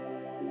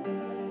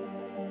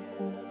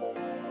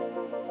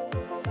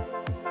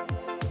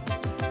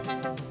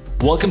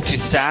Welcome to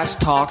SaaS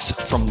Talks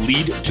from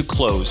Lead to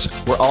Close,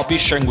 where I'll be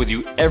sharing with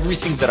you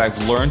everything that I've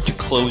learned to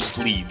close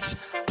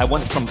leads. I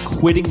went from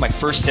quitting my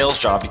first sales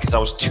job because I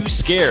was too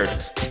scared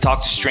to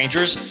talk to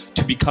strangers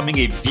to becoming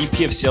a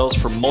VP of sales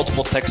for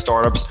multiple tech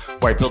startups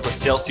where I built a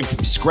sales team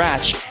from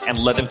scratch and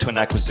led them to an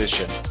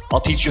acquisition.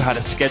 I'll teach you how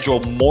to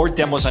schedule more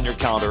demos on your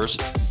calendars,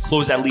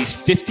 close at least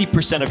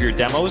 50% of your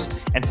demos,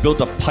 and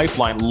build a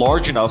pipeline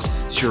large enough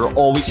so you're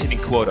always hitting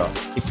quota.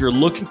 If you're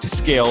looking to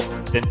scale,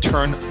 then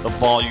turn the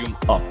volume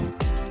up.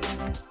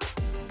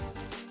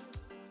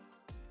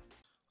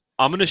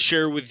 I'm going to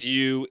share with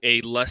you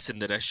a lesson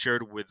that I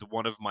shared with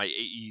one of my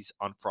AEs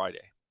on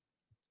Friday,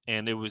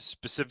 and it was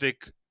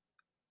specific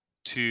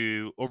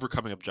to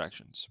overcoming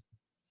objections.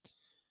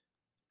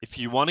 If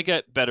you want to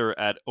get better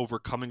at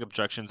overcoming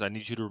objections, I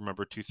need you to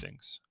remember two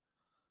things.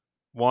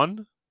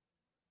 One,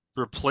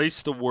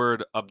 replace the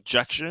word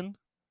objection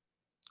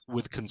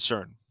with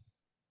concern.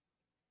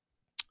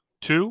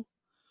 Two,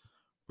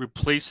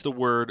 replace the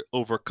word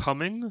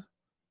overcoming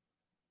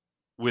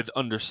with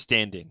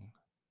understanding.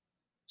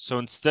 So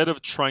instead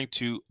of trying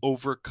to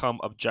overcome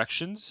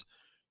objections,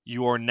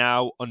 you are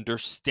now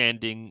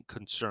understanding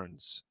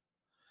concerns.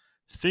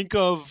 Think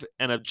of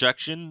an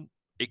objection,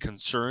 a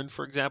concern,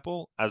 for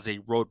example, as a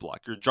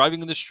roadblock. You're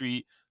driving in the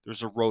street,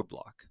 there's a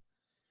roadblock.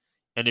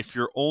 And if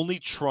you're only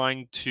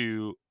trying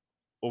to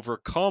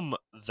overcome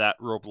that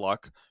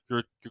roadblock,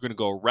 you're going to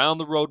go around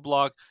the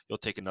roadblock, you'll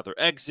take another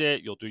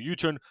exit, you'll do a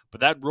U-turn, but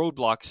that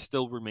roadblock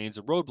still remains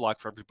a roadblock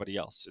for everybody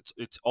else.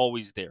 It's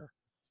always there.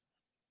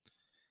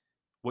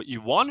 What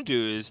you want to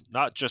do is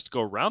not just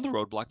go around the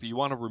roadblock, but you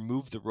want to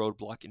remove the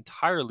roadblock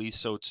entirely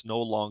so it's no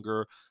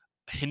longer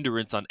a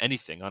hindrance on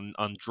anything,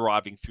 on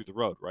driving through the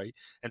road, right?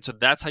 And so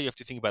that's how you have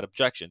to think about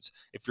objections.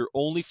 If you're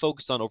only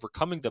focused on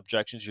overcoming the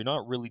objections, you're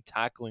not really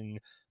tackling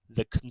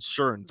the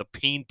concern, the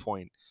pain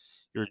point.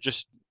 You're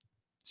just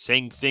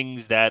saying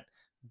things that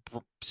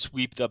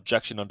sweep the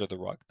objection under the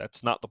rug.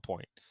 That's not the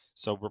point.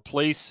 So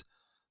replace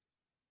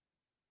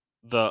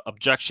the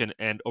objection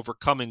and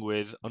overcoming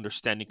with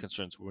understanding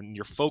concerns. When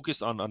you're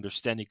focused on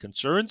understanding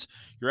concerns,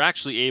 you're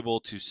actually able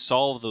to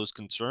solve those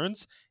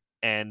concerns,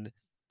 and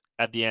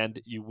at the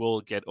end, you will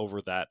get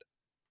over that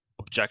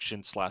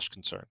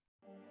objection/concern.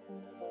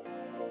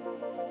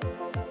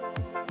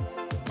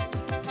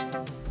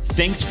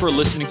 Thanks for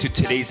listening to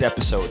today's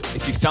episode.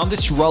 If you found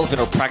this relevant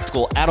or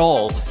practical at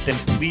all, then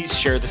please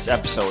share this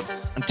episode.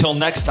 Until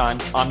next time,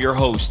 I'm your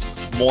host,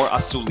 Mor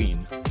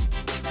Asulin.